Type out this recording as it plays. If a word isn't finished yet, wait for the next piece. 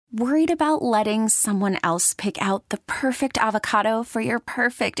Worried about letting someone else pick out the perfect avocado for your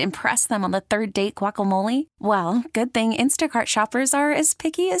perfect impress them on the third date guacamole? Well, good thing Instacart shoppers are as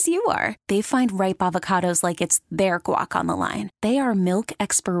picky as you are. They find ripe avocados like it's their guac on the line. They are milk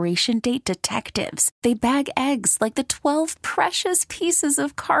expiration date detectives. They bag eggs like the 12 precious pieces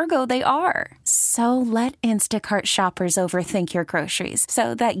of cargo they are. So let Instacart shoppers overthink your groceries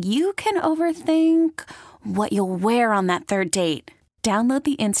so that you can overthink what you'll wear on that third date. Download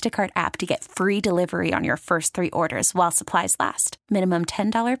the Instacart app to get free delivery on your first 3 orders while supplies last. Minimum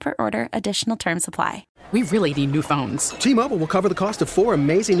 $10 per order. Additional terms apply. We really need new phones. T-Mobile will cover the cost of 4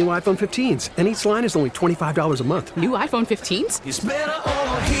 amazing new iPhone 15s, and each line is only $25 a month. New iPhone 15s? It's better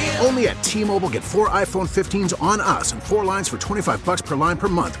over here. Only at T-Mobile, get 4 iPhone 15s on us and 4 lines for $25 per line per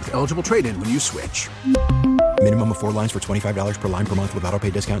month with eligible trade-in when you switch. Minimum of 4 lines for $25 per line per month with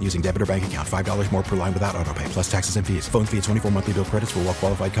autopay discount using debit or bank account. $5 more per line without autopay, plus taxes and fees. Phone fee at 24 monthly bill credits for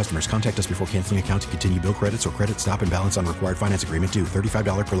well-qualified customers. Contact us before canceling account to continue bill credits or credit stop and balance on required finance agreement due.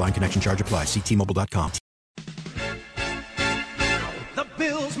 $35 per line connection charge applies. See T-Mobile.com. The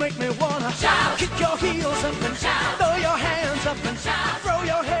Bills make me wanna shout. Kick your heels up and shout. Throw your hands up and shout. Throw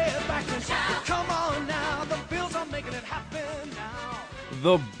your head back and shout. Come on now, the Bills are making it happen now.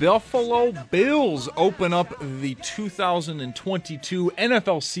 The Buffalo Bills open up the 2022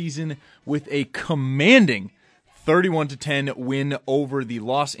 NFL season with a commanding 31-10 win over the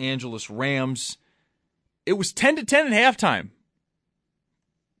Los Angeles Rams. It was 10-10 at halftime.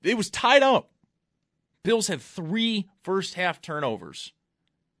 It was tied up. Bills had 3 first-half turnovers.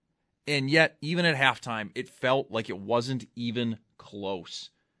 And yet, even at halftime, it felt like it wasn't even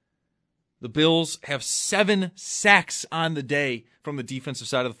close. The Bills have 7 sacks on the day from the defensive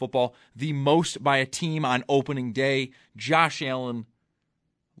side of the football, the most by a team on opening day. Josh Allen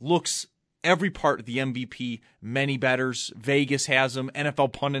looks every part of the MVP. Many bettors, Vegas has him,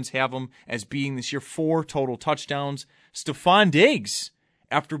 NFL pundits have him as being this year 4 total touchdowns. Stephon Diggs,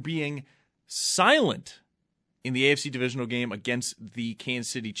 after being silent in the AFC divisional game against the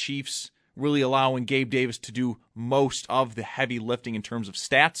Kansas City Chiefs, really allowing Gabe Davis to do most of the heavy lifting in terms of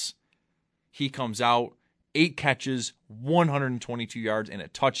stats. He comes out, 8 catches, 122 yards, and a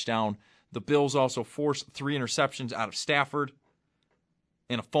touchdown. The Bills also forced 3 interceptions out of Stafford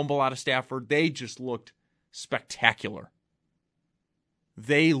and a fumble out of Stafford. They just looked spectacular.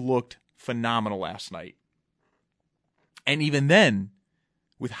 They looked phenomenal last night. And even then,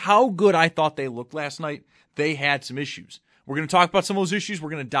 with how good I thought they looked last night, they had some issues. We're going to talk about some of those issues.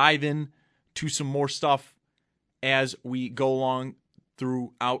 We're going to dive in to some more stuff as we go along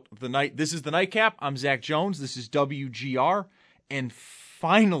throughout the night. This is the Nightcap. I'm Zach Jones. This is WGR. And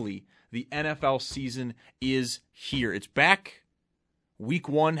finally, the NFL season is here. It's back. Week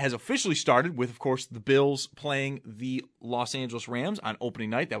 1 has officially started with, of course, the Bills playing the Los Angeles Rams on opening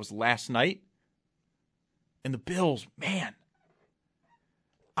night. That was last night. And the Bills, man.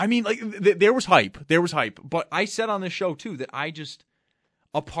 I mean, like, there was hype. There was hype. But I said on this show, too, that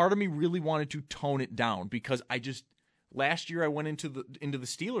a part of me really wanted to tone it down because last year I went into the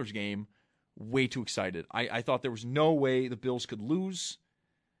Steelers game way too excited. I thought there was no way the Bills could lose,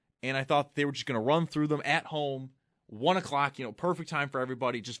 and I thought they were just going to run through them at home, 1 o'clock, perfect time for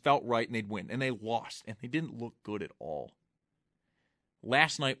everybody. It just felt right, and they'd win. And they lost, and they didn't look good at all.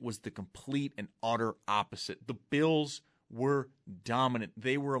 Last night was the complete and utter opposite. The Bills were dominant.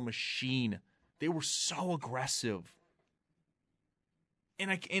 They were a machine. They were so aggressive.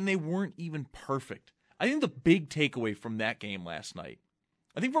 And they weren't even perfect. I think the big takeaway from that game last night,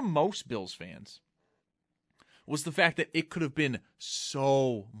 I think for most Bills fans, was the fact that it could have been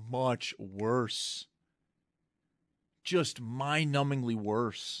so much worse. Just mind-numbingly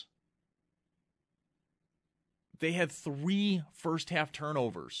worse. They had 3 first-half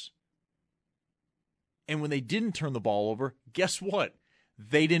turnovers. And when they didn't turn the ball over, guess what?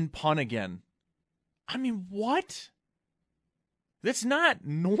 They didn't punt again. I mean, what? That's not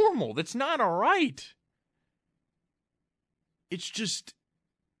normal. That's not all right. It's just,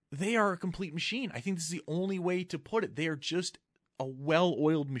 they are a complete machine. I think this is the only way to put it. They are just a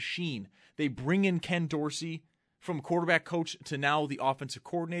well-oiled machine. They bring in Ken Dorsey from quarterback coach to now the offensive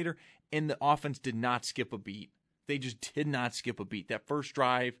coordinator, and the offense did not skip a beat. They just did not skip a beat. That first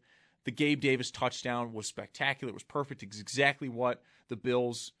drive, the Gabe Davis touchdown was spectacular. It was perfect. It's exactly what the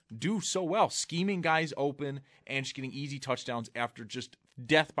Bills do so well. Scheming guys open and just getting easy touchdowns after just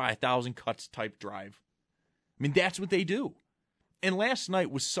death by 1,000 cuts type drive. I mean, that's what they do. And last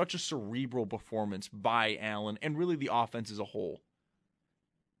night was such a cerebral performance by Allen and really the offense as a whole,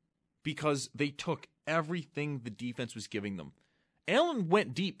 because they took everything the defense was giving them. Allen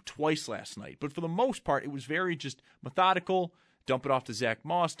went deep twice last night, but for the most part, it was very just methodical, Dump it off to Zach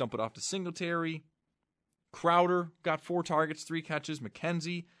Moss. Dump it off to Singletary. Crowder got 4 targets, 3 catches.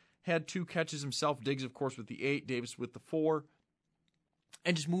 McKenzie had 2 catches himself. Diggs, of course, with the 8. Davis with the 4.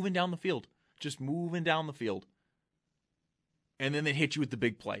 And just moving down the field. And then they hit you with the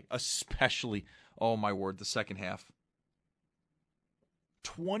big play, especially, oh my word, the second half.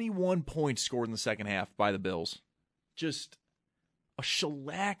 21 points scored in the second half by the Bills. Just a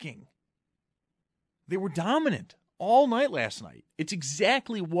shellacking. They were dominant all night last night. It's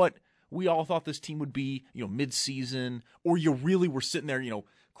exactly what we all thought this team would be, mid-season, or you really were sitting there,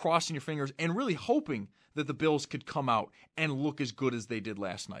 crossing your fingers and really hoping that the Bills could come out and look as good as they did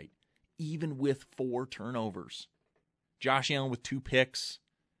last night, even with 4 turnovers. Josh Allen with 2 picks.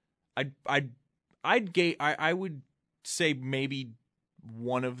 I would say maybe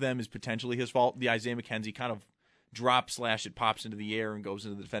one of them is potentially his fault. The Isaiah McKenzie kind of drop / it pops into the air and goes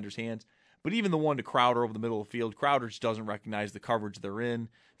into the defender's hands. But even the one to Crowder over the middle of the field, Crowder just doesn't recognize the coverage they're in.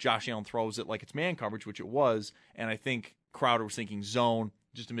 Josh Allen throws it like it's man coverage, which it was. And I think Crowder was thinking zone,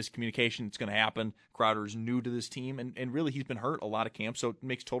 just a miscommunication. It's going to happen. Crowder is new to this team, and really he's been hurt a lot of camps, so it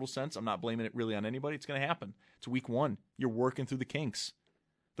makes total sense. I'm not blaming it really on anybody. It's going to happen. It's week 1. You're working through the kinks.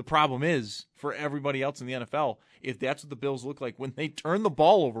 The problem is, for everybody else in the NFL, if that's what the Bills look like when they turn the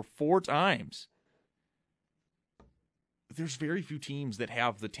ball over 4 times, there's very few teams that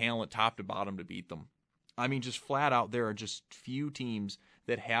have the talent top to bottom to beat them. I mean, just flat out, there are just few teams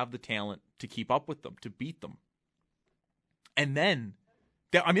that have the talent to keep up with them, to beat them. And then,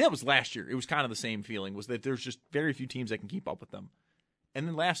 that was last year. It was kind of the same feeling, was that there's just very few teams that can keep up with them. And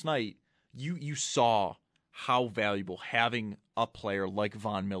then last night, you saw how valuable having a player like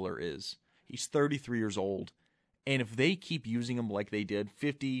Von Miller is. He's 33 years old, and if they keep using him like they did,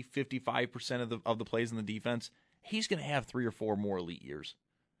 55% of the plays in the defense, he's going to have 3 or 4 more elite years.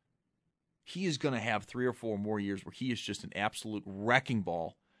 He is going to have 3 or 4 more years where he is just an absolute wrecking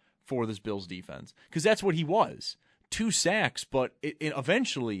ball for this Bills defense. Because that's what he was. 2 sacks, but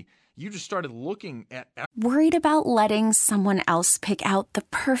eventually you just started looking at... Worried about letting someone else pick out the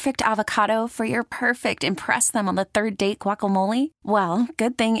perfect avocado for your perfect impress them on the 3rd date guacamole? Well,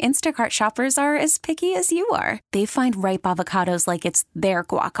 good thing Instacart shoppers are as picky as you are. They find ripe avocados like it's their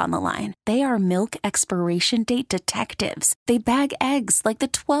guac on the line. They are milk expiration date detectives. They bag eggs like the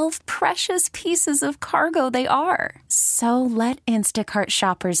 12 precious pieces of cargo they are. So let Instacart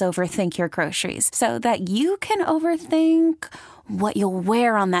shoppers overthink your groceries so that you can overthink what you'll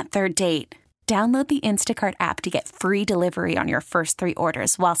wear on that 3rd date. Download the Instacart app to get free delivery on your first 3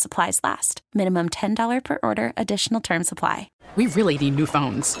 orders while supplies last. Minimum $10 per order. Additional terms apply. We really need new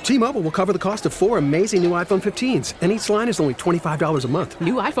phones. T-Mobile will cover the cost of 4 amazing new iPhone 15s, and each line is only $25 a month.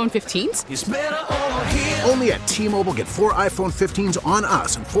 New iPhone 15s? It's better over here. Only at T-Mobile, get 4 iPhone 15s on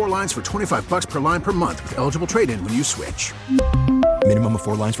us and 4 lines for $25 per line per month with eligible trade-in when you switch. Minimum of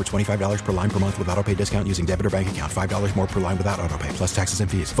 4 lines for $25 per line per month with autopay discount using debit or bank account. $5 more per line without autopay, plus taxes and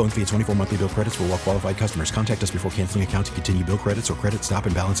fees. Phone fee at 24 monthly bill credits for well-qualified customers. Contact us before canceling account to continue bill credits or credit stop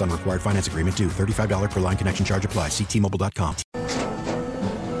and balance on required finance agreement due. $35 per line connection charge applies. See T-Mobile.com.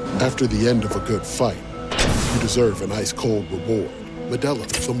 After the end of a good fight, you deserve an ice-cold reward. Modelo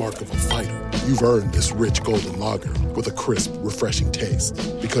is the mark of a fighter. You've earned this rich golden lager with a crisp, refreshing taste.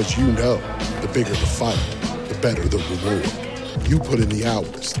 Because you know, the bigger the fight, the better the reward. You put in the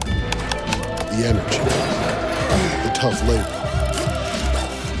hours, the energy, the tough labor.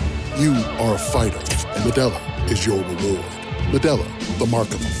 You are a fighter, and Modelo is your reward. Modelo, the mark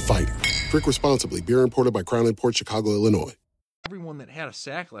of a fighter. Drink responsibly. Beer imported by Crown Imports, Chicago, Illinois. Everyone that had a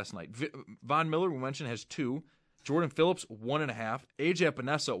sack last night. Von Miller, we mentioned, has 2. Jordan Phillips, 1.5. AJ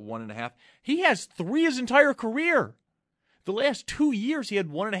Epinesa, 1.5. He has 3 his entire career. The last 2 years, he had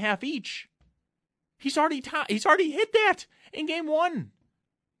 1.5 each. He's already hit that in game 1.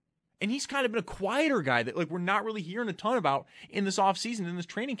 And he's kind of been a quieter guy that we're not really hearing a ton about in this offseason, in this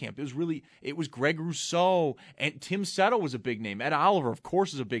training camp. It was Greg Rousseau, and Tim Settle was a big name. Ed Oliver, of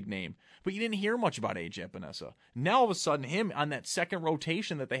course, is a big name. But you didn't hear much about AJ Epinesa. Now, all of a sudden, him on that second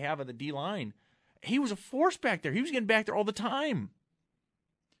rotation that they have at the D-line, he was a force back there. He was getting back there all the time.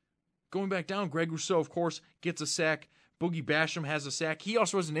 Going back down, Greg Rousseau, of course, gets a sack. Boogie Basham has a sack. He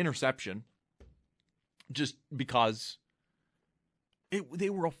also has an interception. Just because they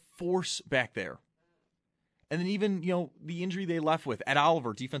were a force back there. And then even, the injury they left with, Ed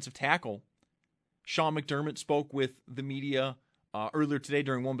Oliver, defensive tackle. Sean McDermott spoke with the media earlier today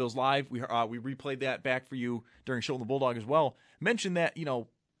during One Bills Live. We replayed that back for you during Show the Bulldog as well. Mentioned that,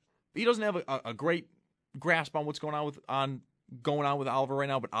 he doesn't have a great grasp on what's going on with Oliver right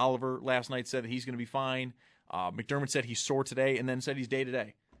now, but Oliver last night said that he's going to be fine. McDermott said he's sore today and then said he's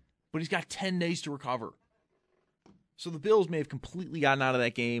day-to-day. But he's got 10 days to recover. So the Bills may have completely gotten out of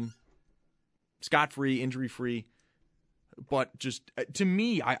that game scot-free, injury-free. But just, to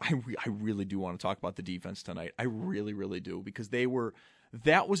me, I really do want to talk about the defense tonight. I really, really do. Because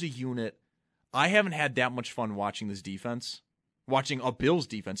that was a unit. I haven't had that much fun watching this defense. Watching a Bills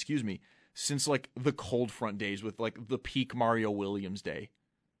defense, since like the cold front days with like the peak Mario Williams day.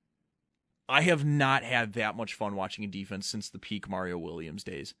 I have not had that much fun watching a defense since the peak Mario Williams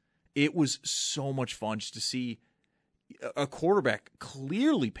days. It was so much fun just to see a quarterback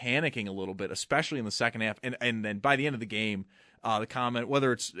clearly panicking a little bit, especially in the second half. And then by the end of the game, the comment,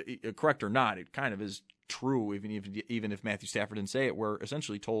 whether it's correct or not, it kind of is true, even if Matthew Stafford didn't say it, where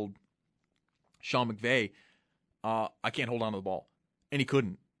essentially told Sean McVay, I can't hold on to the ball. And he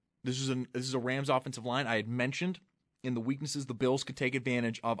couldn't. This is a Rams offensive line I had mentioned in the weaknesses the Bills could take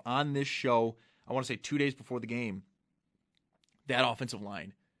advantage of on this show, I want to say 2 days before the game. That offensive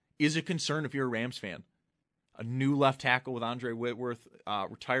line is a concern if you're a Rams fan. A new left tackle with Andre Whitworth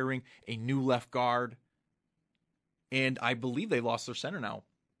retiring, a new left guard, and I believe they lost their center now.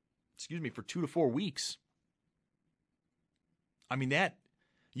 For 2 to 4 weeks. I mean, that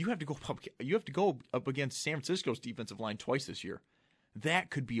you have to go up against San Francisco's defensive line twice this year. That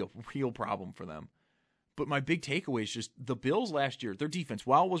could be a real problem for them. But my big takeaway is just the Bills last year, their defense,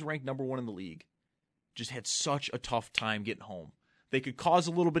 while it was ranked number 1 in the league, just had such a tough time getting home. They could cause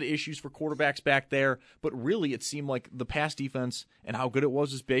a little bit of issues for quarterbacks back there, but really it seemed like the pass defense and how good it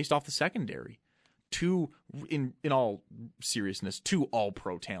was is based off the secondary. In all seriousness, 2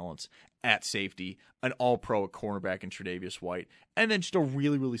 all-pro talents at safety, an all-pro at cornerback in Tre'Davious White, and then just a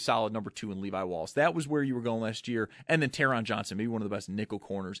really, really solid number 2 in Levi Wallace. That was where you were going last year. And then Taron Johnson, maybe one of the best nickel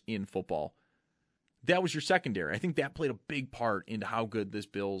corners in football. That was your secondary. I think that played a big part into how good this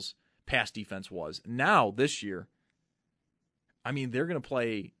Bills pass defense was. Now, this year, I mean, they're going to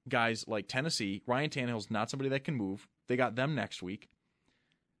play guys like Tennessee. Ryan Tannehill's not somebody that can move. They got them next week.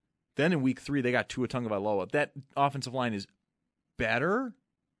 Then in week 3, they got Tua Tagovailoa. That offensive line is better,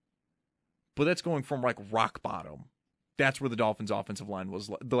 but that's going from like rock bottom. That's where the Dolphins' offensive line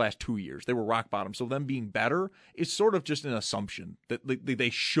was the last 2 years. They were rock bottom. So them being better is sort of just an assumption that they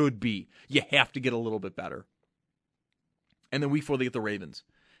should be. You have to get a little bit better. And then week 4, they get the Ravens.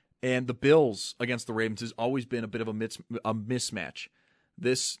 And the Bills against the Ravens has always been a bit of a mismatch.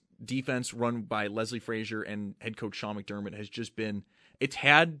 This defense run by Leslie Frazier and head coach Sean McDermott has just been, it's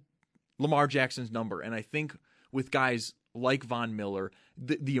had Lamar Jackson's number. And I think with guys like Von Miller,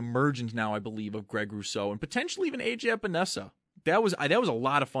 the emergence now, I believe, of Greg Rousseau and potentially even A.J. Epinesa. That was a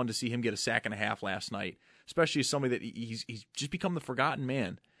lot of fun to see him get a sack and a half last night, especially as somebody that he's just become the forgotten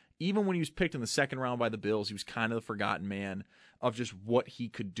man. Even when he was picked in the second round by the Bills, he was kind of the forgotten man of just what he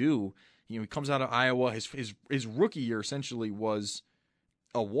could do. He comes out of Iowa. His rookie year essentially was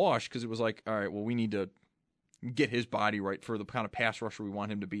a wash because it was like, all right, well, we need to get his body right for the kind of pass rusher we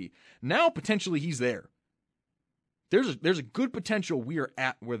want him to be. Now, potentially, he's there. There's a good potential we are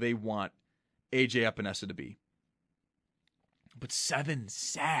at where they want A.J. Epinesa to be. But 7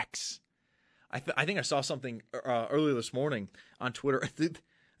 sacks. I think I saw something earlier this morning on Twitter. I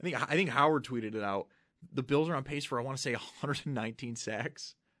think Howard tweeted it out. The Bills are on pace for, I want to say, 119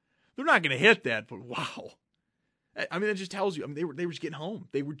 sacks. They're not going to hit that, but wow. I mean, that just tells you. I mean, they were just getting home.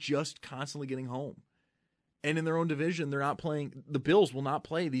 They were just constantly getting home. And in their own division, they're not playing. The Bills will not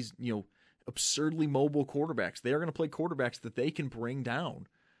play these, absurdly mobile quarterbacks. They are going to play quarterbacks that they can bring down.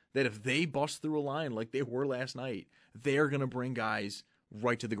 That if they bust through a line like they were last night, they are going to bring guys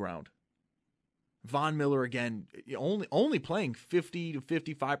right to the ground. Von Miller, again, only playing 50 to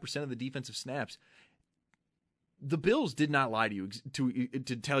 55% of the defensive snaps. The Bills did not lie to you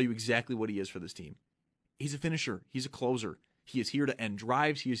to tell you exactly what he is for this team. He's a finisher. He's a closer. He is here to end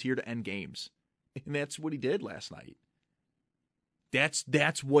drives. He is here to end games. And that's what he did last night.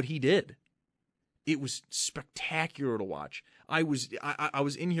 That's what he did. It was spectacular to watch. I was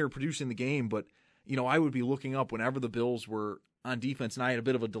in here producing the game, but I would be looking up whenever the Bills were on defense, and I had a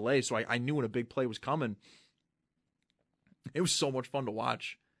bit of a delay, so I knew when a big play was coming. It was so much fun to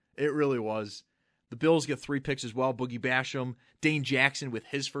watch. It really was. The Bills get 3 picks as well. Boogie Basham, Dane Jackson with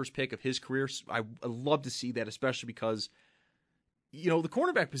his first pick of his career. I love to see that, especially because the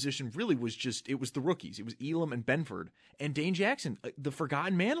cornerback position really was it was the rookies. It was Elam and Benford. And Dane Jackson, the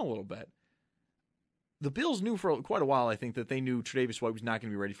forgotten man a little bit. The Bills knew for quite a while, I think, that they knew Tre'Davious White was not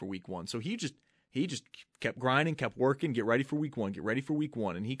going to be ready for week 1. So he just kept grinding, kept working, get ready for week 1, get ready for week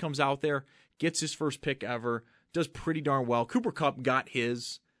 1. And he comes out there, gets his first pick ever, does pretty darn well. Cooper Kupp got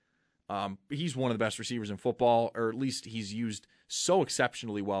his. He's one of the best receivers in football, or at least he's used so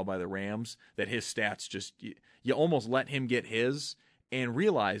exceptionally well by the Rams that his stats just, you almost let him get his and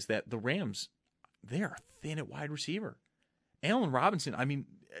realize that the Rams, they are thin at wide receiver. Allen Robinson, I mean,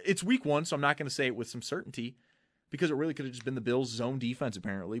 it's week 1, so I'm not going to say it with some certainty because it really could have just been the Bills' zone defense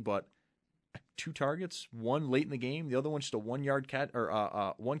apparently, but 2 targets, 1 late in the game, the other one just a 1-yard catch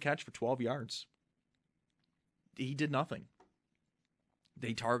or 1 catch for 12 yards. He did nothing.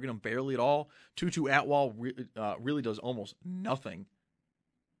 They target him barely at all. Tutu Atwell really does almost nothing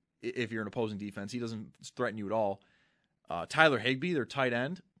if you're an opposing defense. He doesn't threaten you at all. Tyler Higbee, their tight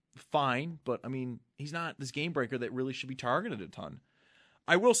end, fine, but I mean, he's not this game breaker that really should be targeted a ton.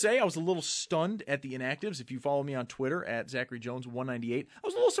 I will say I was a little stunned at the inactives. If you follow me on Twitter at Zachary Jones 198, I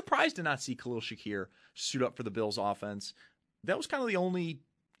was a little surprised to not see Khalil Shakir suit up for the Bills offense. That was kind of the only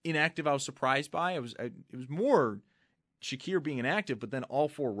inactive I was surprised by. It was more Shakir being inactive, but then all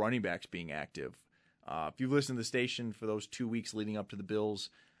 4 running backs being active. If you've listened to the station for those 2 weeks leading up to the Bills'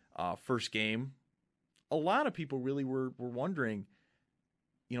 first game, a lot of people really were wondering,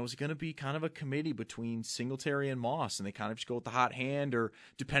 is it going to be kind of a committee between Singletary and Moss, and they kind of just go with the hot hand, or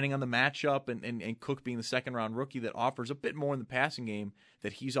depending on the matchup, and Cook being the second-round rookie that offers a bit more in the passing game,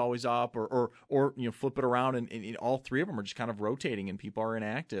 that he's always up, or flip it around, and all 3 of them are just kind of rotating, and people are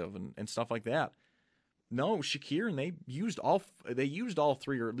inactive and stuff like that. No, Shakir, and they used all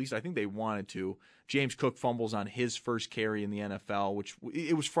 3, or at least I think they wanted to. James Cook fumbles on his first carry in the NFL, which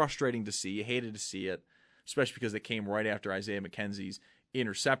it was frustrating to see. You hated to see it, especially because it came right after Isaiah McKenzie's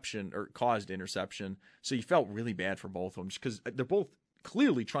interception, or caused interception. So you felt really bad for both of them, because they're both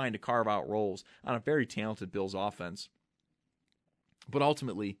clearly trying to carve out roles on a very talented Bills offense. But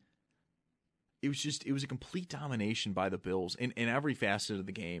ultimately, it was a complete domination by the Bills in every facet of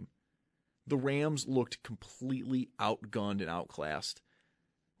the game. The Rams looked completely outgunned and outclassed,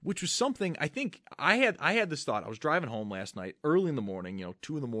 which was something I think I had this thought. I was driving home last night, early in the morning,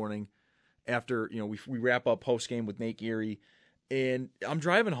 2 in the morning, after we wrap up post game with Nate Geary, and I'm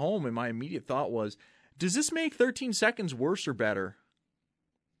driving home, and my immediate thought was, does this make 13 seconds worse or better?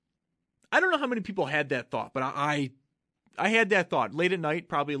 I don't know how many people had that thought, but I had that thought late at night,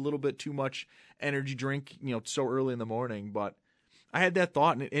 probably a little bit too much energy drink, so early in the morning, but I had that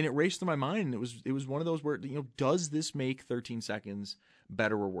thought, and it raced through my mind. And it was one of those where, does this make 13 seconds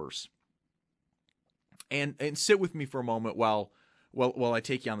better or worse? And sit with me for a moment while I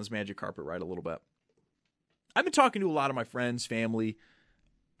take you on this magic carpet ride a little bit. I've been talking to a lot of my friends, family,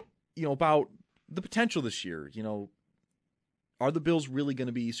 about the potential this year. Are the Bills really going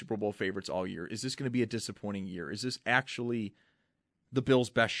to be Super Bowl favorites all year? Is this going to be a disappointing year? Is this actually the Bills'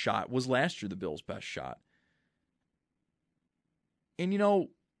 best shot? Was last year the Bills' best shot? And,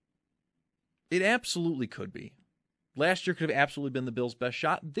 it absolutely could be. Last year could have absolutely been the Bills' best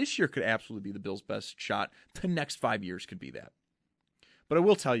shot. This year could absolutely be the Bills' best shot. The next 5 years could be that. But I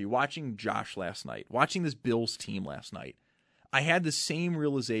will tell you, watching Josh last night, watching this Bills team last night, I had the same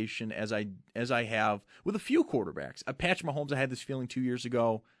realization as I have with a few quarterbacks. Patrick Mahomes, I had this feeling 2 years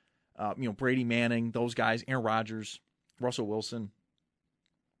ago. Brady Manning, those guys, Aaron Rodgers, Russell Wilson.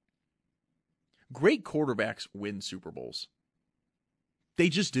 Great quarterbacks win Super Bowls. They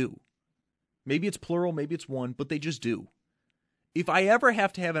just do. Maybe it's plural, maybe it's one, but they just do. If I ever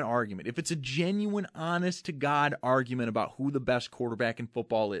have to have an argument, if it's a genuine, honest-to-God argument about who the best quarterback in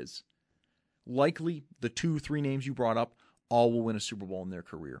football is, likely the 2-3 names you brought up all will win a Super Bowl in their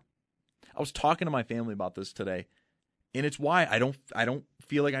career. I was talking to my family about this today, and it's why I don't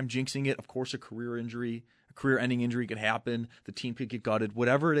feel like I'm jinxing it. Of course, a career-ending injury could happen. The team could get gutted,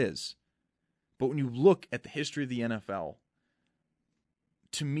 whatever it is. But when you look at the history of the NFL,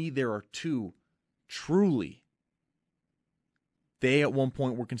 to me, there are 2 truly. They at one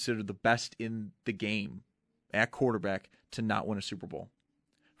point were considered the best in the game at quarterback to not win a Super Bowl.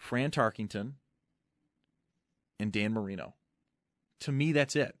 Fran Tarkenton and Dan Marino. To me,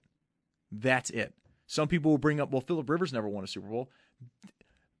 that's it. That's it. Some people will bring up, well, Phillip Rivers never won a Super Bowl.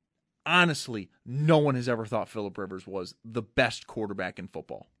 Honestly, no one has ever thought Phillip Rivers was the best quarterback in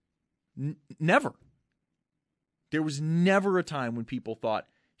football. Never. There was never a time when people thought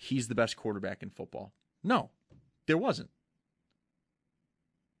he's the best quarterback in football. No, there wasn't.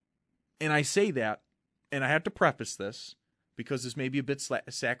 And I say that, and I have to preface this, because this may be a bit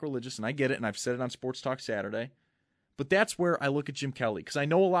sacrilegious, and I get it, and I've said it on Sports Talk Saturday, but that's where I look at Jim Kelly, because I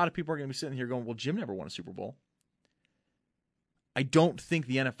know a lot of people are going to be sitting here going, well, Jim never won a Super Bowl. I don't think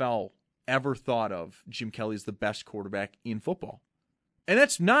the NFL ever thought of Jim Kelly as the best quarterback in football. And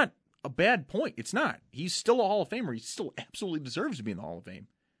that's not a bad point. It's not. He's still a Hall of Famer. He still absolutely deserves to be in the Hall of Fame.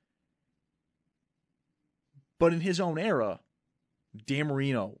 But in his own era, Dan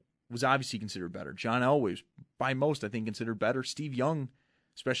Marino was obviously considered better. John Elway was, by most, I think, considered better. Steve Young,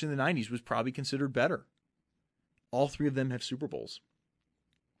 especially in the 90s, was probably considered better. All 3 of them have Super Bowls.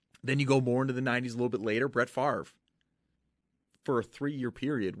 Then you go more into the 90s a little bit later. Brett Favre, for a 3-year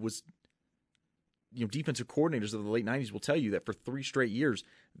period, was, defensive coordinators of the late 90s will tell you that for 3 straight years,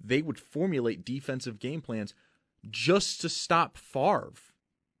 they would formulate defensive game plans just to stop Favre.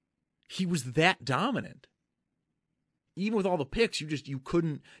 He was that dominant. Even with all the picks, you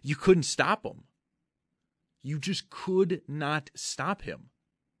couldn't stop him. You just could not stop him.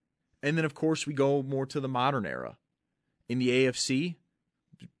 And then, of course, we go more to the modern era. In the AFC,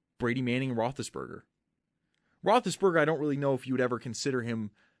 Brady, Manning, and Roethlisberger. Roethlisberger, I don't really know if you would ever consider him,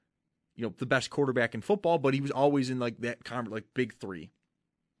 the best quarterback in football, but he was always in that big 3.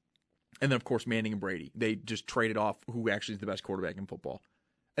 And then, of course, Manning and Brady. They just traded off who actually is the best quarterback in football.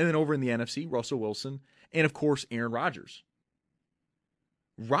 And then over in the NFC, Russell Wilson, and of course, Aaron Rodgers.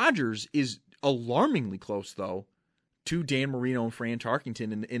 Rodgers is alarmingly close, though, to Dan Marino and Fran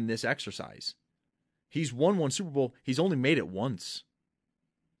Tarkenton in this exercise. He's won 1 Super Bowl. He's only made it once.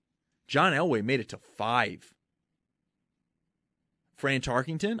 John Elway made it to 5. Fran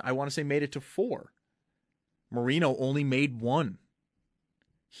Tarkenton, I want to say, made it to 4. Marino only made 1.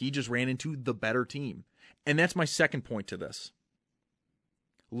 He just ran into the better team. And that's my second point to this.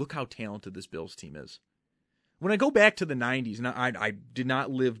 Look how talented this Bills team is. When I go back to the 90s, and I did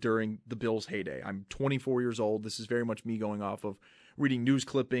not live during the Bills' heyday. I'm 24 years old. This is very much me going off of reading news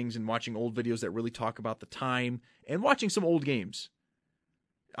clippings and watching old videos that really talk about the time and watching some old games.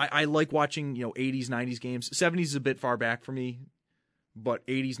 I like watching, 80s, 90s games. 70s is a bit far back for me, but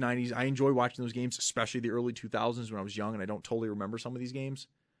 80s, 90s, I enjoy watching those games, especially the early 2000s when I was young and I don't totally remember some of these games.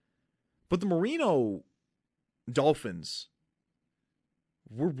 But the Marino Dolphins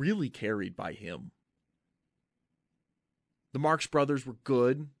were really carried by him. The Marx brothers were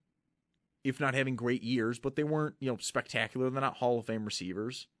good, if not having great years, but they weren't, spectacular. They're not Hall of Fame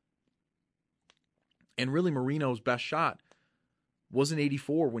receivers. And really, Marino's best shot was in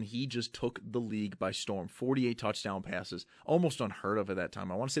 84 when he just took the league by storm. 48 touchdown passes, almost unheard of at that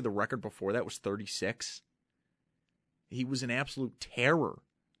time. I want to say the record before that was 36. He was an absolute terror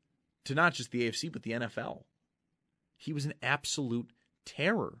to not just the AFC, but the NFL. He was an absolute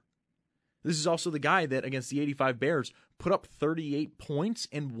terror. This is also the guy that, against the 85 Bears, put up 38 points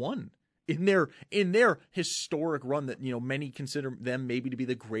and won in their historic run that, many consider them maybe to be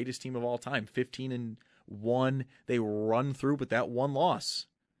the greatest team of all time. 15-1, they run through, but that one loss,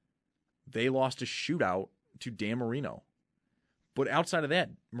 they lost a shootout to Dan Marino. But outside of that,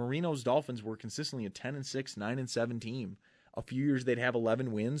 Marino's Dolphins were consistently a 10-6, 9-7 team. A few years they'd have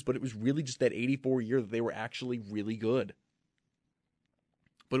 11 wins, but it was really just that 84 year that they were actually really good.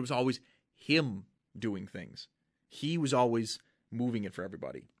 But it was always him doing things. He was always moving it for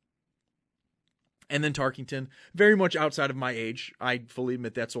everybody. And then Tarkenton, very much outside of my age. I fully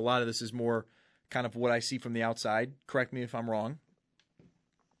admit that. So a lot of this is more kind of what I see from the outside. Correct me if I'm wrong.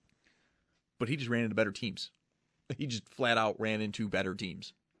 But he just ran into better teams. He just flat out ran into better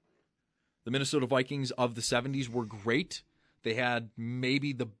teams. The Minnesota Vikings of the 70s were great. They had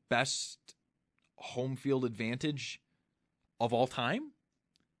maybe the best home field advantage of all time.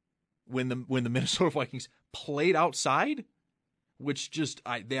 When the Minnesota Vikings played outside, which just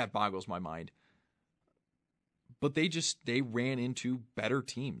that boggles my mind. But they ran into better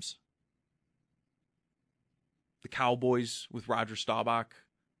teams. The Cowboys with Roger Staubach.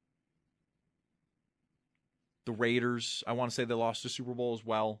 The Raiders, I want to say they lost the Super Bowl as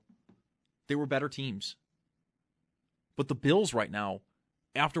well. They were better teams. But the Bills right now,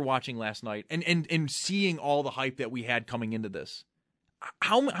 after watching last night and seeing all the hype that we had coming into this,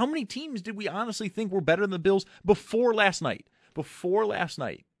 how many teams did we honestly think were better than the Bills before last night? Before last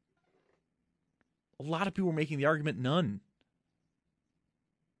night. A lot of people were making the argument none.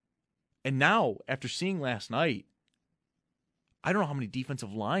 And now, after seeing last night, I don't know how many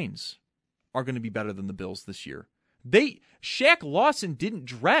defensive lines are going to be better than the Bills this year. Shaq Lawson didn't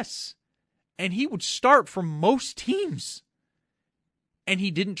dress, and he would start for most teams. And he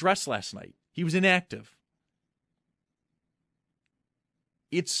didn't dress last night. He was inactive.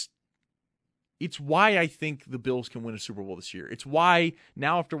 It's why I think the Bills can win a Super Bowl this year. It's why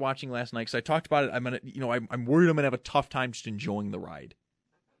now, after watching last night, because I talked about it, I'm worried I'm gonna have a tough time just enjoying the ride.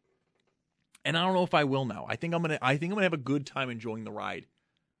 And I don't know if I will now. I think I'm gonna have a good time enjoying the ride.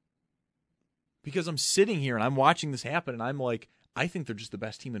 Because I'm sitting here and I'm watching this happen, and I'm like, I think they're just the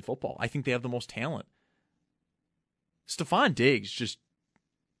best team in football. I think they have the most talent. Stephon Diggs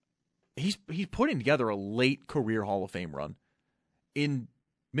he's putting together a late career Hall of Fame run. In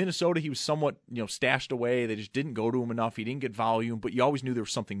Minnesota, he was somewhat, stashed away. They just didn't go to him enough. He didn't get volume, but you always knew there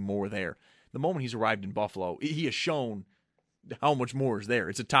was something more there. The moment he's arrived in Buffalo, he has shown how much more is there.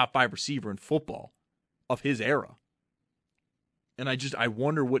 It's a top 5 receiver in football of his era. And I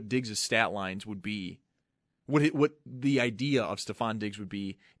wonder what Diggs' stat lines would be, what the idea of Stephon Diggs would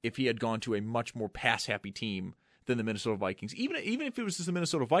be if he had gone to a much more pass-happy team than the Minnesota Vikings. Even if it was just the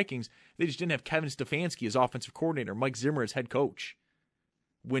Minnesota Vikings, they just didn't have Kevin Stefanski as offensive coordinator, Mike Zimmer as head coach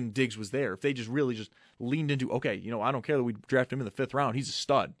when Diggs was there. If they just really just leaned into, okay, I don't care that we draft him in the 5th round, he's a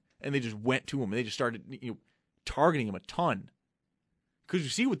stud. And they just went to him and they just started targeting him a ton. Because you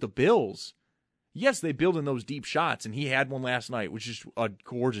see with the Bills, yes, they build in those deep shots, and he had one last night, which is a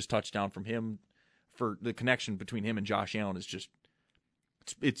gorgeous touchdown from him. For the connection between him and Josh Allen is just,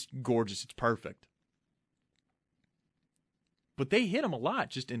 it's gorgeous. It's perfect. But they hit him a lot,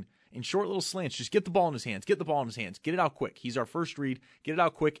 just in short little slants. Just get the ball in his hands. Get it out quick. He's our first read. Get it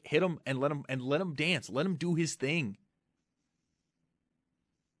out quick. Hit him and let him dance. Let him do his thing.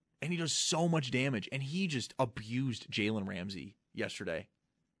 And he does so much damage. And he just abused Jalen Ramsey yesterday.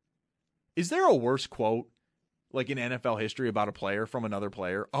 Is there a worse quote like in NFL history about a player from another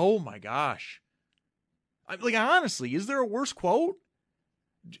player? Oh my gosh. Honestly, is there a worse quote?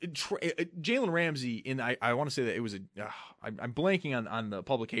 Jalen Ramsey, I want to say that it was I'm blanking on the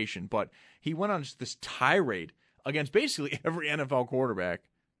publication, but he went on just this tirade against basically every NFL quarterback.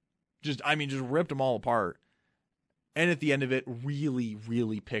 Just ripped them all apart. And at the end of it, really,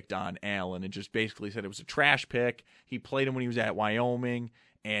 really picked on Allen and just basically said it was a trash pick. He played him when he was at Wyoming,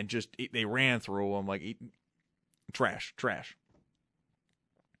 and they ran through him trash.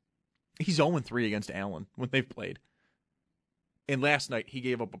 He's 0-3 against Allen when they've played. And last night, he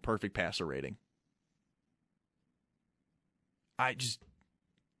gave up a perfect passer rating.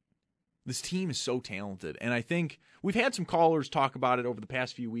 This team is so talented. And I think we've had some callers talk about it over the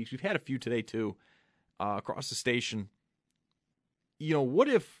past few weeks. We've had a few today, too, across the station. What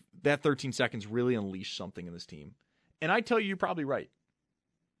if that 13 seconds really unleashed something in this team? And I tell you, you're probably right.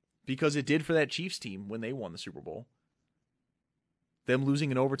 Because it did for that Chiefs team when they won the Super Bowl. Them losing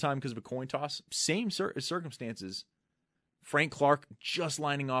in overtime because of a coin toss, same circumstances. Frank Clark just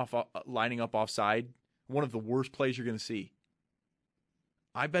lining up offside, one of the worst plays you're going to see.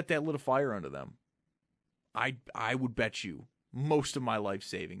 I bet that lit a fire under them. I would bet you most of my life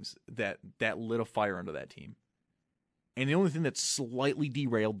savings that lit a fire under that team. And the only thing that slightly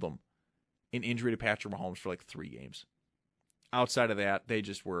derailed them, an injury to Patrick Mahomes for 3 games. Outside of that, they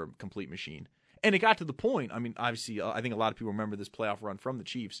just were a complete machine. And it got to the point, obviously, I think a lot of people remember this playoff run from the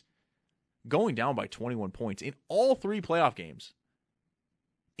Chiefs, going down by 21 points in all 3 playoff games,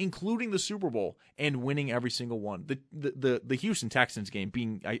 including the Super Bowl, and winning every single one. The Houston Texans game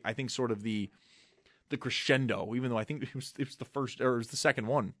being, I think, sort of the crescendo, even though I think it was the first, or it was the second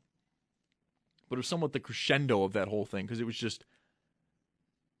one. But it was somewhat the crescendo of that whole thing, because it was just,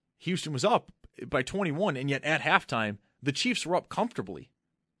 Houston was up by 21, and yet at halftime, the Chiefs were up comfortably.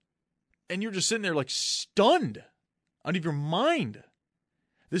 And you're just sitting there stunned, out of your mind.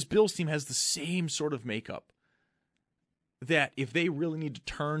 This Bills team has the same sort of makeup. That if they really need to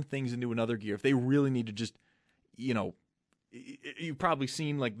turn things into another gear, if they really need to just, you've probably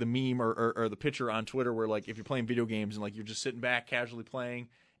seen the meme or the picture on Twitter where if you're playing video games and you're just sitting back casually playing,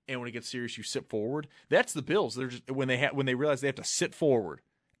 and when it gets serious you sit forward. That's the Bills. They're just when they realize they have to sit forward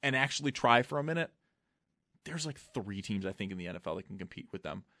and actually try for a minute. There's 3 teams, I think, in the NFL that can compete with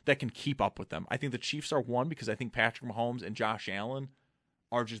them, that can keep up with them. I think the Chiefs are one because I think Patrick Mahomes and Josh Allen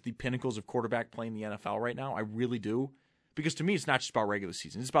are just the pinnacles of quarterback play in the NFL right now. I really do. Because to me, it's not just about regular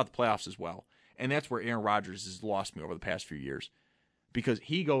season. It's about the playoffs as well. And that's where Aaron Rodgers has lost me over the past few years. Because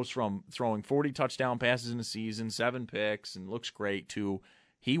he goes from throwing 40 touchdown passes in a season, 7 picks, and looks great, to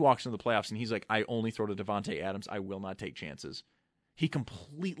he walks into the playoffs and he's like, I only throw to Devontae Adams. I will not take chances. He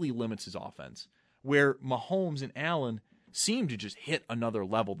completely limits his offense. Where Mahomes and Allen seem to just hit another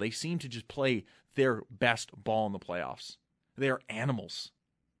level. They seem to just play their best ball in the playoffs. They are animals.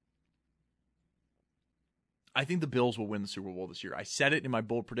 I think the Bills will win the Super Bowl this year. I said it in my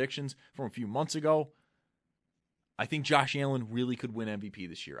bold predictions from a few months ago. I think Josh Allen really could win MVP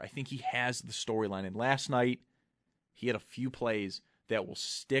this year. I think he has the storyline. And last night, he had a few plays that will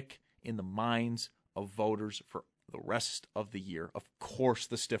stick in the minds of voters for the rest of the year. Of course,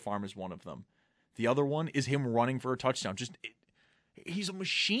 the stiff arm is one of them. The other one is him running for a touchdown. He's a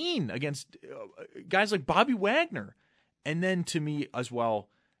machine against guys like Bobby Wagner. And then to me as well,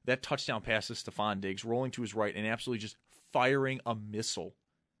 that touchdown pass to Stephon Diggs, rolling to his right and absolutely just firing a missile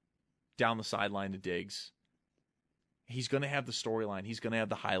down the sideline to Diggs. He's going to have the storyline. He's going to have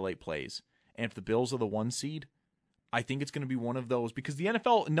the highlight plays. And if the Bills are the 1 seed, I think it's going to be one of those. Because the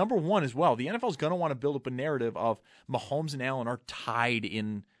NFL, number 1 as well, the NFL is going to want to build up a narrative of Mahomes and Allen are tied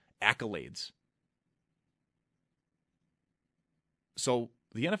in accolades. So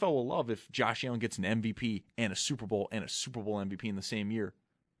The NFL will love if Josh Allen gets an MVP and a Super Bowl MVP in the same year.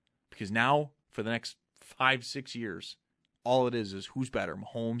 Because now, for the next 5-6 years, all it is who's better,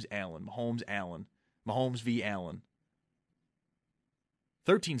 Mahomes, Allen, Mahomes, Allen, Mahomes v. Allen.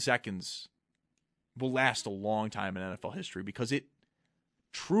 13 seconds will last a long time in NFL history because it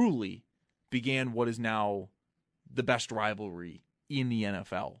truly began what is now the best rivalry in the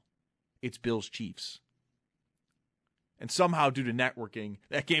NFL. It's Bills-Chiefs. And somehow, due to networking,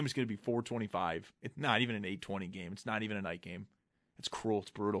 that game is going to be 4:25. It's not even an 8:20 game. It's not even a night game. It's cruel. It's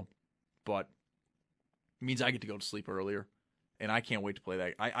brutal. But it means I get to go to sleep earlier. And I can't wait to play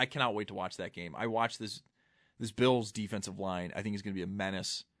that. I cannot wait to watch that game. I watched this Bills defensive line. I think is going to be a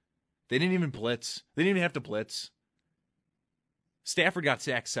menace. They didn't even blitz. They didn't even have to blitz. Stafford got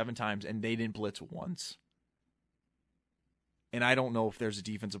sacked 7 times, and they didn't blitz once. And I don't know if there's a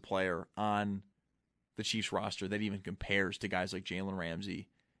defensive player on the Chiefs roster that even compares to guys like Jalen Ramsey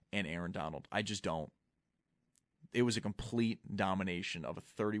and Aaron Donald. I just don't. It was a complete domination of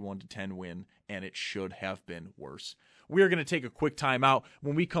a 31-10 win, and it should have been worse. We are going to take a quick timeout.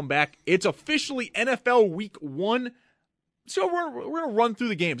 When we come back, it's officially NFL Week 1. So we're going to run through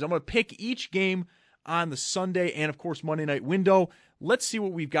the games. I'm going to pick each game on the Sunday and, of course, Monday night window. Let's see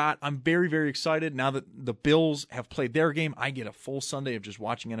what we've got. I'm very, very excited. Now that the Bills have played their game, I get a full Sunday of just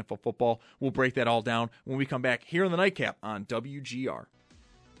watching NFL football. We'll break that all down when we come back here on the Nightcap on WGR.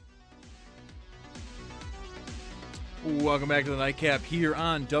 Welcome back to the Nightcap here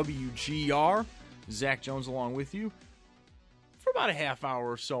on WGR. Zach Jones along with you for about a half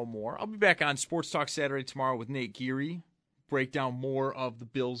hour or so more. I'll be back on Sports Talk Saturday tomorrow with Nate Geary. Break down more of the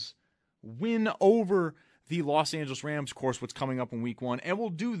Bills' win over the Los Angeles Rams, of course, what's coming up in Week 1. And we'll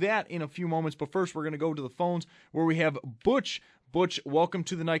do that in a few moments. But first, we're going to go to the phones where we have Butch. Butch, welcome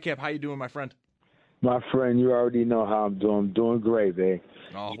to the Nightcap. How you doing, my friend? My friend, you already know how I'm doing. I'm doing great, man.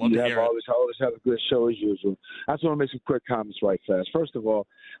 Oh, love to hear it. Always have a good show as usual. I just want to make some quick comments right fast. First of all,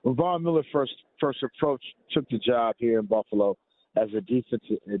 when Miller first took the job here in Buffalo as a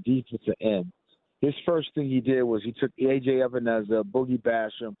defensive end, his first thing he did was he took A.J. Ebenezer, Boogie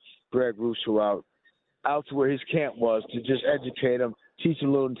Basham, Greg Rousseau out to where his camp was to just educate them, teach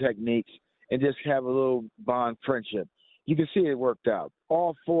them little techniques, and just have a little bond friendship. You can see it worked out.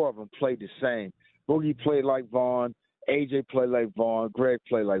 All 4 of them played the same. Boogie played like Vaughn. AJ played like Vaughn. Greg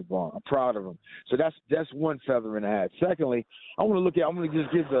played like Vaughn. I'm proud of him. So that's one feather in the hat. Secondly, I'm going to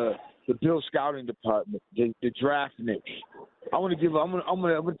just give the Bill scouting department, the draft nicks. I'm going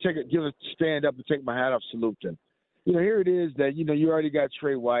to stand up and take my hat off, salute them. Here it is that you already got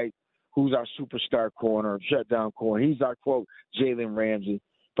Trey White, who's our superstar corner, shutdown corner. He's our quote Jalen Ramsey.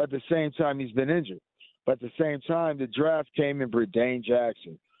 But at the same time, he's been injured. But at the same time, the draft came in Dane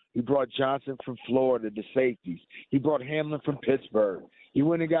Jackson. He brought Johnson from Florida, the safeties. He brought Hamlin from Pittsburgh. He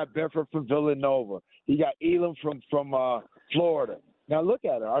went and got Bedford from Villanova. He got Elam from Florida. Now look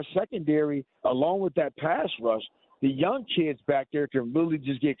at it. Our secondary, along with that pass rush, the young kids back there can really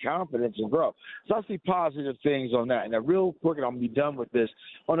just get confidence and grow. So I see positive things on that. And now real quick, and I'm going to be done with this.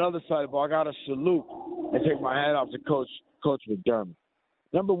 On the other side of the ball, I got to salute and take my hat off to Coach McDermott.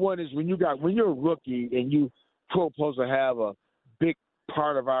 Number one is when you're a rookie and you supposed to have a big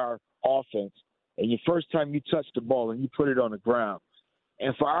part of our offense, and your first time you touch the ball and you put it on the ground,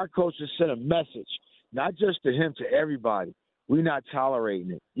 and for our coach to send a message, not just to him, to everybody, we're not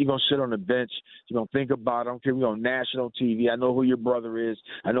tolerating it. You're going to sit on the bench. You're going to think about it. I don't care if you're on national TV. I know who your brother is.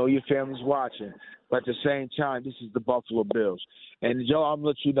 I know your family's watching. But at the same time, this is the Buffalo Bills. And, Joe, I'm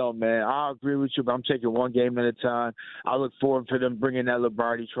going to let you know, man, I agree with you, but I'm taking one game at a time. I look forward to them bringing that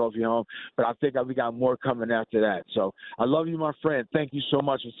Lombardi trophy home. But I think we got more coming after that. So I love you, my friend. Thank you so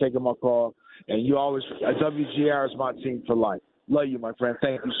much for taking my call. And you always – WGR is my team for life. Love you, my friend.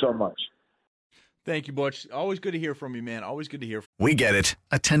 Thank you so much. Thank you, Butch. Always good to hear from you, man. Always good to hear from you. We get it.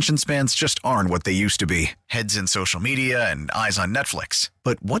 Attention spans just aren't what they used to be. Heads in social media and eyes on Netflix.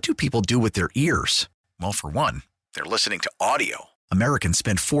 But what do people do with their ears? Well, for one, they're listening to audio. Americans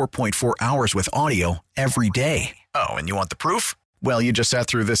spend 4.4 hours with audio every day. Oh, and you want the proof? Well, you just sat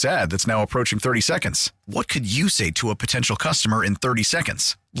through this ad that's now approaching 30 seconds. What could you say to a potential customer in 30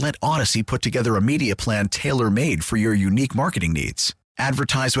 seconds? Let Odyssey put together a media plan tailor-made for your unique marketing needs.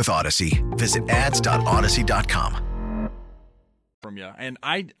 Advertise with Odyssey. Visit ads.odyssey.com. From you. And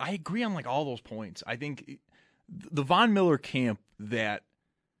I agree on like all those points. I think the Von Miller camp that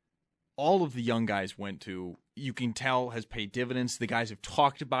all of the young guys went to, you can tell has paid dividends. The guys have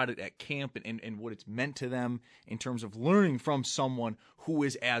talked about it at camp and what it's meant to them in terms of learning from someone who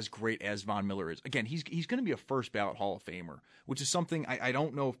is as great as Von Miller is. Again, he's going to be a first ballot Hall of Famer, which is something I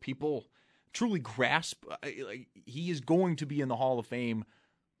don't know if people truly grasp. Like, he is going to be in the Hall of Fame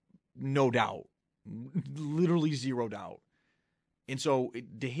no doubt, literally zero doubt. And so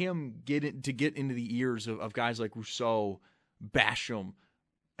to him get into the ears of guys like Rousseau, Basham,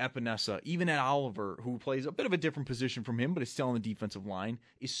 Epinesa, even Ed Oliver, who plays a bit of a different position from him, but is still on the defensive line,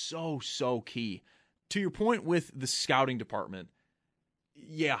 is so key. To your point with the scouting department,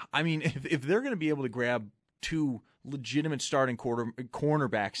 yeah, I mean, if they're going to be able to grab two legitimate starting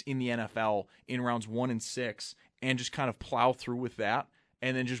cornerbacks in the NFL in rounds 1 and 6 and just kind of plow through with that,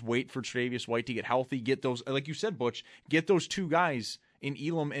 and then just wait for Tre'Davious White to get healthy, get those, like you said, Butch, get those two guys in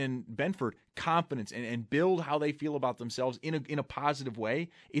Elam and Benford confidence and build how they feel about themselves in a positive way,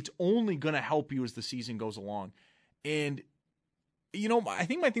 it's only going to help you as the season goes along. And, I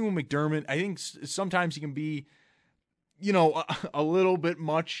think my thing with McDermott, I think sometimes he can be, a little bit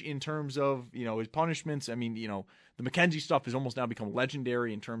much in terms of, his punishments. I mean, the McKenzie stuff has almost now become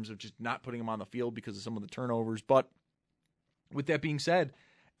legendary in terms of just not putting him on the field because of some of the turnovers. But with that being said,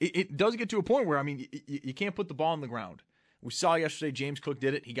 it does get to a point where, I mean, you can't put the ball on the ground. We saw yesterday James Cook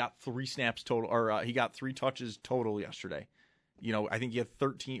did it. He got 3 snaps total, or he got 3 touches total yesterday. I think he had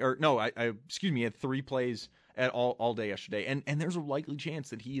 13, or no, he had 3 plays at all day yesterday. And there's a likely chance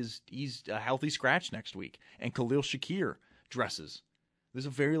that he's a healthy scratch next week. And Khalil Shakir dresses. There's a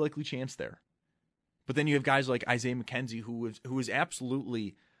very likely chance there. But then you have guys like Isaiah McKenzie who has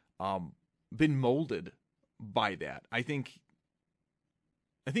absolutely been molded by that. I think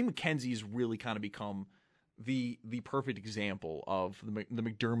McKenzie's really kind of become the perfect example of the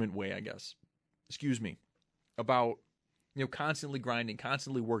McDermott way, I guess. About constantly grinding,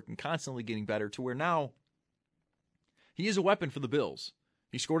 constantly working, constantly getting better to where now he is a weapon for the Bills.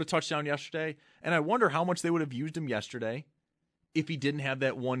 He scored a touchdown yesterday, and I wonder how much they would have used him yesterday if he didn't have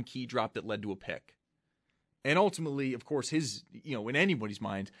that one key drop that led to a pick. And ultimately, of course, his, in anybody's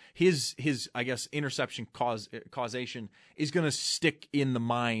mind, his I guess, interception causation is going to stick in the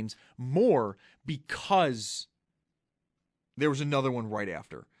minds more because there was another one right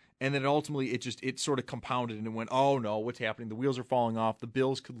after. And then ultimately, it sort of compounded and it went, oh no, what's happening? The wheels are falling off. The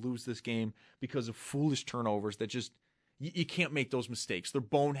Bills could lose this game because of foolish turnovers that just, you can't make those mistakes. They're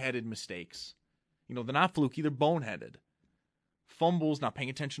boneheaded mistakes. They're not fluky, they're boneheaded. Fumbles, not paying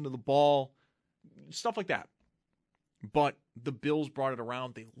attention to the ball, stuff like that. But the Bills brought it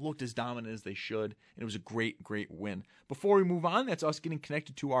around. They looked as dominant as they should, and it was a great win. Before we move on, that's us getting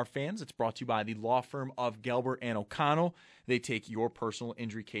connected to our fans. It's brought to you by the law firm of Gelber and O'Connell. They take your personal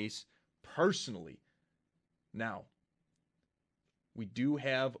injury case personally. Now, we do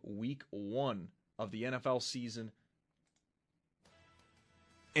have week 1 of the NFL season,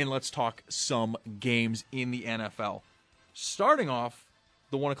 and let's talk some games in the NFL. Starting off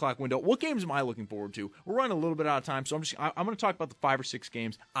the 1 o'clock window. What games am I looking forward to? We're running a little bit out of time, so I'm going to talk about the 5 or 6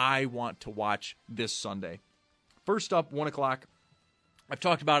 games I want to watch this Sunday. First up, 1 o'clock. I've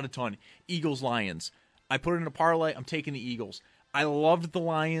talked about it a ton. Eagles-Lions. I put it in a parlay. I'm taking the Eagles. I loved the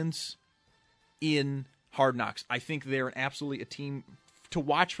Lions in Hard Knocks. I think they're absolutely a team to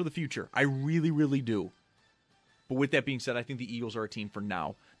watch for the future. I really, really do. But with that being said, I think the Eagles are a team for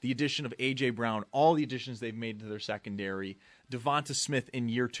now. The addition of A.J. Brown, all the additions they've made to their secondary, Devonta Smith in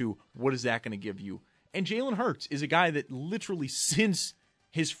year 2, what is that going to give you? And Jalen Hurts is a guy that literally since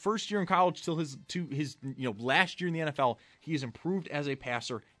his first year in college till his last year in the NFL, he has improved as a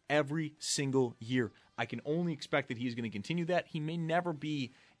passer every single year. I can only expect that he's going to continue that. He may never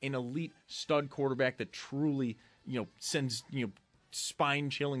be an elite stud quarterback that truly, sends,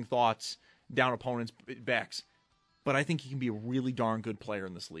 spine-chilling thoughts down opponents' backs. But I think he can be a really darn good player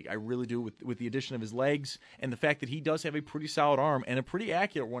in this league. I really do, with the addition of his legs and the fact that he does have a pretty solid arm and a pretty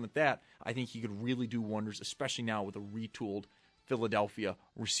accurate one at that. I think he could really do wonders, especially now with a retooled Philadelphia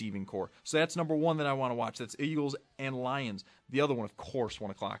receiving core. So that's number 1 that I want to watch. That's Eagles and Lions. The other one, of course, 1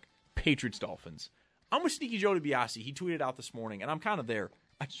 o'clock, Patriots-Dolphins. I'm with Sneaky Joe DiBiase. He tweeted out this morning, and I'm kind of there.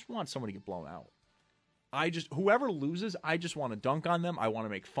 I just want somebody to get blown out. Whoever loses, I just want to dunk on them. I want to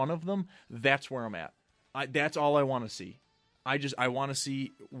make fun of them. That's where I'm at. That's all I want to see. I want to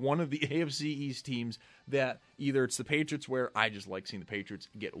see one of the AFC East teams that either it's the Patriots, where I just like seeing the Patriots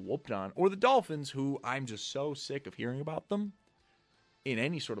get whooped on, or the Dolphins, who I'm just so sick of hearing about them in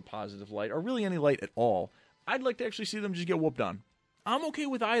any sort of positive light, or really any light at all. I'd like to actually see them just get whooped on. I'm okay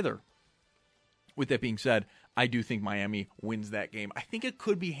with either. With that being said, I do think Miami wins that game. I think it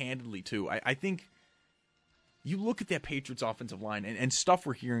could be handedly, too. I think you look at that Patriots offensive line and stuff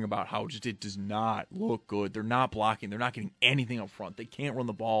we're hearing about how just it does not look good. They're not blocking. They're not getting anything up front. They can't run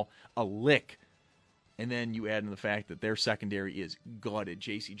the ball a lick. And then you add in the fact that their secondary is gutted.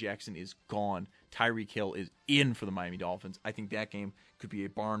 J.C. Jackson is gone. Tyreek Hill is in for the Miami Dolphins. I think that game could be a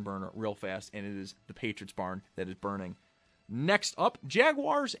barn burner real fast, and it is the Patriots barn that is burning. Next up,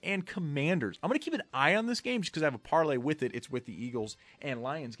 Jaguars and Commanders. I'm going to keep an eye on this game just because I have a parlay with it. It's with the Eagles and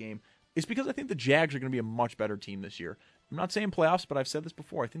Lions game. It's because I think the Jags are going to be a much better team this year. I'm not saying playoffs, but I've said this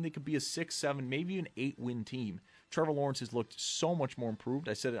before. I think they could be a 6, 7, maybe even 8-win team. Trevor Lawrence has looked so much more improved.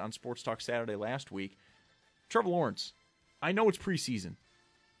 I said it on Sports Talk Saturday last week. Trevor Lawrence, I know it's preseason.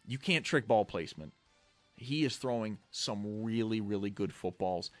 You can't trick ball placement. He is throwing some really, really good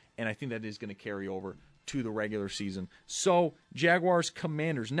footballs, and I think that is going to carry over to the regular season. So, Jaguars,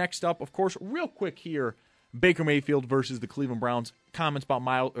 Commanders. Next up, of course, real quick here, Baker Mayfield versus the Cleveland Browns. Comments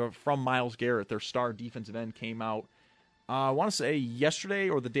about from Myles Garrett, their star defensive end, came out, I want to say yesterday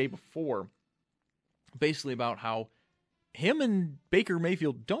or the day before, basically about how him and Baker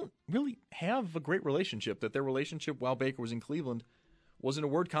Mayfield don't really have a great relationship, that their relationship while Baker was in Cleveland wasn't a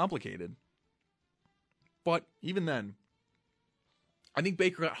word complicated. But even then, I think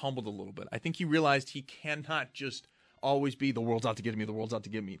Baker got humbled a little bit. I think he realized he cannot just always be the world's out to get me, the world's out to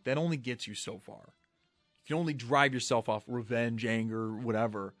get me. That only gets you so far. You can only drive yourself off revenge, anger,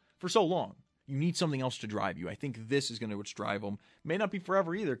 whatever, for so long. You need something else to drive you. I think this is going to drive him. May not be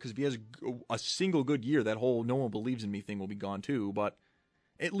forever either, because if he has a single good year, that whole no one believes in me thing will be gone too, but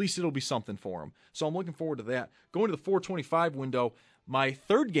at least it'll be something for him. So I'm looking forward to that. Going to the 425 window, my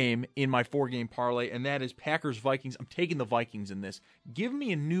third game in my 4-game parlay, and that is Packers-Vikings. I'm taking the Vikings in this. Give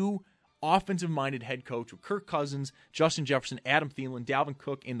me a new offensive-minded head coach with Kirk Cousins, Justin Jefferson, Adam Thielen, Dalvin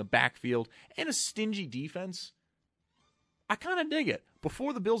Cook in the backfield, and a stingy defense. I kind of dig it.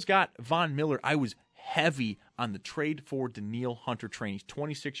 Before the Bills got Von Miller, I was heavy on the trade for Danielle Hunter train. He's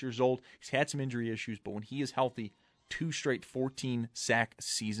 26 years old. He's had some injury issues, but when he is healthy, 2 straight 14-sack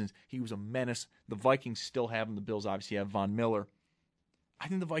seasons. He was a menace. The Vikings still have him. The Bills obviously have Von Miller. I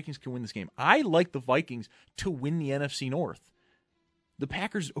think the Vikings can win this game. I like the Vikings to win the NFC North. The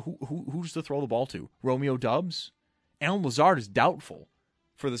Packers, who's to throw the ball to? Romeo Doubs? Alan Lazard is doubtful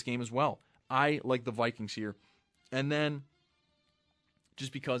for this game as well. I like the Vikings here. And then,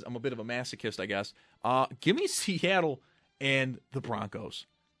 just because I'm a bit of a masochist, I guess, give me Seattle and the Broncos.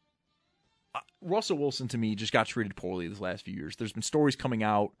 Russell Wilson, to me, just got treated poorly these last few years. There's been stories coming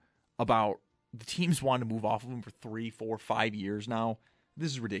out about the teams wanting to move off of him for 3, 4, 5 years now.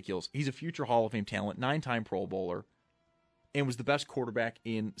 This is ridiculous. He's a future Hall of Fame talent, 9-time Pro Bowler, and was the best quarterback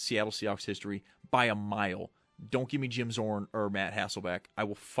in Seattle Seahawks history by a mile. Don't give me Jim Zorn or Matt Hasselbeck. I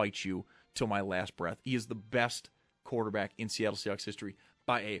will fight you till my last breath. He is the best quarterback in Seattle Seahawks history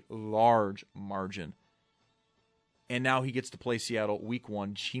by a large margin. And now he gets to play Seattle week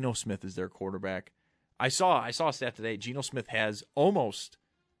 1. Geno Smith is their quarterback. I saw a stat today.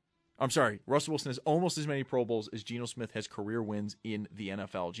 Russell Wilson has almost as many Pro Bowls as Geno Smith has career wins in the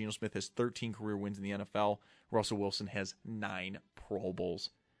NFL. Geno Smith has 13 career wins in the NFL. Russell Wilson has 9 Pro Bowls.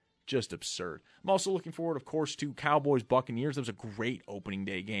 Just absurd. I'm also looking forward, of course, to Cowboys-Buccaneers. That was a great opening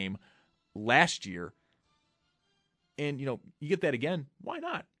day game last year. And, you get that again. Why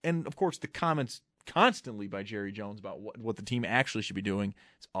not? And, of course, the comments constantly by Jerry Jones about what the team actually should be doing.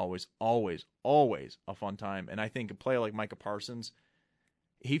 It's always, always, always a fun time. And I think a player like Micah Parsons,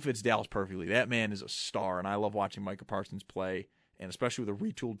 he fits Dallas perfectly. That man is a star, and I love watching Micah Parsons play, and especially with a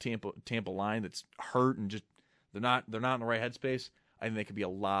retooled Tampa line that's hurt and just they're not in the right headspace. I think they could be a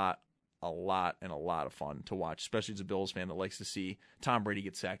lot of fun to watch, especially as a Bills fan that likes to see Tom Brady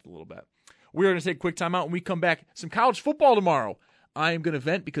get sacked a little bit. We're going to take a quick timeout. When we come back, some college football tomorrow. I am going to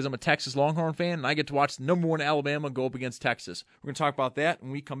vent because I'm a Texas Longhorn fan, and I get to watch the number 1 Alabama go up against Texas. We're going to talk about that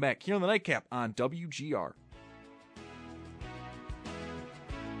when we come back here on the Nightcap on WGR.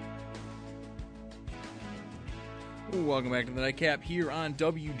 Welcome back to the Nightcap here on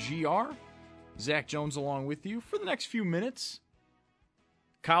WGR. Zach Jones along with you for the next few minutes.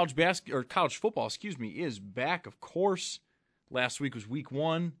 College football, is back, of course. Last week was week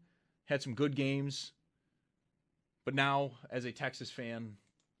 1. Had some good games. But now, as a Texas fan,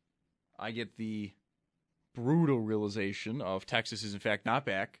 I get the brutal realization of Texas is in fact not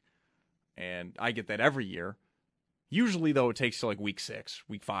back. And I get that every year. Usually, though, it takes to like week 6,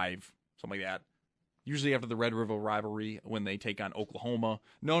 week 5, something like that. Usually after the Red River rivalry when they take on Oklahoma.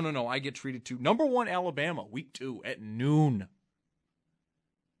 No. I get treated to number 1 Alabama, week 2 at noon.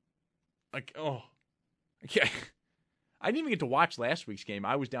 Like, oh. Okay. I didn't even get to watch last week's game.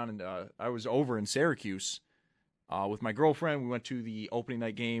 I was over in Syracuse with my girlfriend. We went to the opening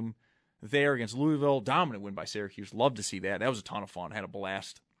night game there against Louisville. Dominant win by Syracuse. Loved to see that. That was a ton of fun. Had a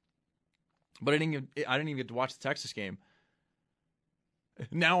blast. But I didn't even get to watch the Texas game.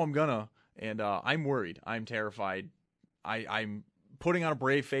 Now I'm gonna. And I'm worried. I'm terrified. I'm putting on a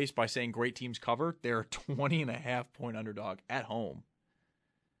brave face by saying great teams cover. They're a 20.5-point underdog at home.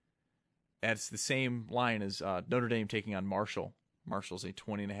 It's the same line as Notre Dame taking on Marshall. Marshall's a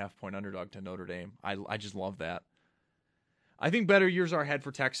 20.5-point underdog to Notre Dame. I just love that. I think better years are ahead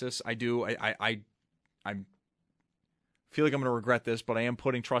for Texas. I do. I feel like I'm going to regret this, but I am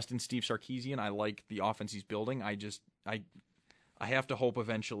putting trust in Steve Sarkisian. I like the offense he's building. I have to hope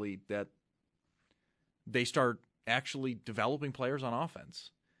eventually that they start actually developing players on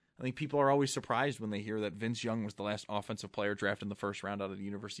offense. I think people are always surprised when they hear that Vince Young was the last offensive player drafted in the first round out of the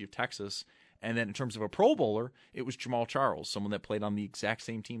University of Texas. And then in terms of a Pro Bowler, it was Jamal Charles, someone that played on the exact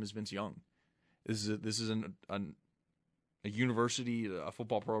same team as Vince Young. This is a university, a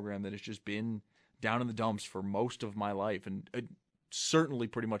football program that has just been down in the dumps for most of my life, and certainly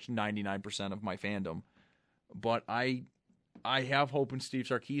pretty much 99% of my fandom. But I have hope in Steve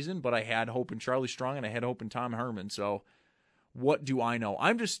Sarkisian, but I had hope in Charlie Strong, and I had hope in Tom Herman. So what do I know?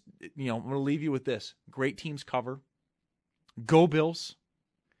 I'm just, I'm going to leave you with this. Great teams cover. Go Bills.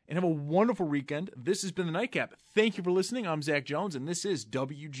 And have a wonderful weekend. This has been the Nightcap. Thank you for listening. I'm Zach Jones, and this is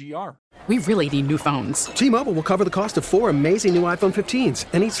WGR. We really need new phones. T-Mobile will cover the cost of 4 amazing new iPhone 15s,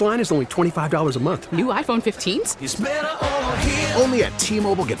 and each line is only $25 a month. New iPhone 15s? It's better over here. Only at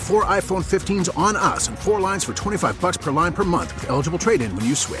T-Mobile, get 4 iPhone 15s on us and 4 lines for $25 per line per month with eligible trade-in when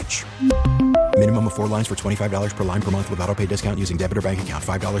you switch. Minimum of 4 lines for $25 per line per month with autopay discount using debit or bank account.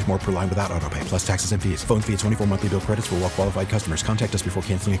 $5 more per line without autopay, plus taxes and fees. Phone fee at 24 monthly bill credits for well-qualified customers. Contact us before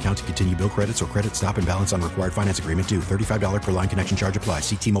canceling account to continue bill credits or credit stop and balance on required finance agreement due. $35 per line connection charge applies.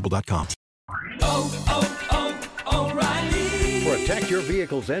 See T-Mobile.com. O'Reilly. Protect your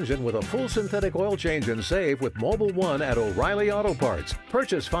vehicle's engine with a full synthetic oil change and save with Mobile One at O'Reilly Auto Parts.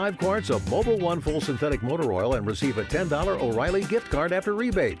 Purchase 5 quarts of Mobile One full synthetic motor oil and receive a $10 O'Reilly gift card after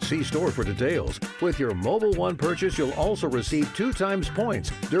rebate. See store for details. With your Mobile One purchase, you'll also receive 2 times points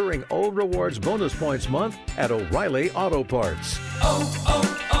during O Rewards Bonus Points Month at O'Reilly Auto Parts.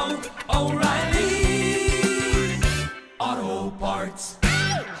 O'Reilly Auto Parts.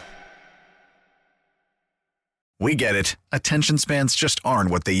 We get it. Attention spans just aren't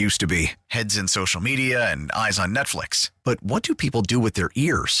what they used to be. Heads in social media and eyes on Netflix. But what do people do with their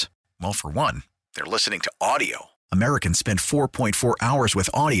ears? Well, for one, they're listening to audio. Americans spend 4.4 hours with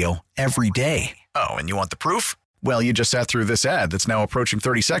audio every day. Oh, and you want the proof? Well, you just sat through this ad that's now approaching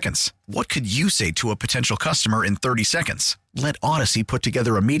 30 seconds. What could you say to a potential customer in 30 seconds? Let Odyssey put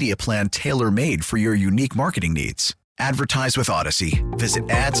together a media plan tailor-made for your unique marketing needs. Advertise with Odyssey. Visit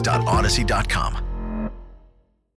ads.odyssey.com.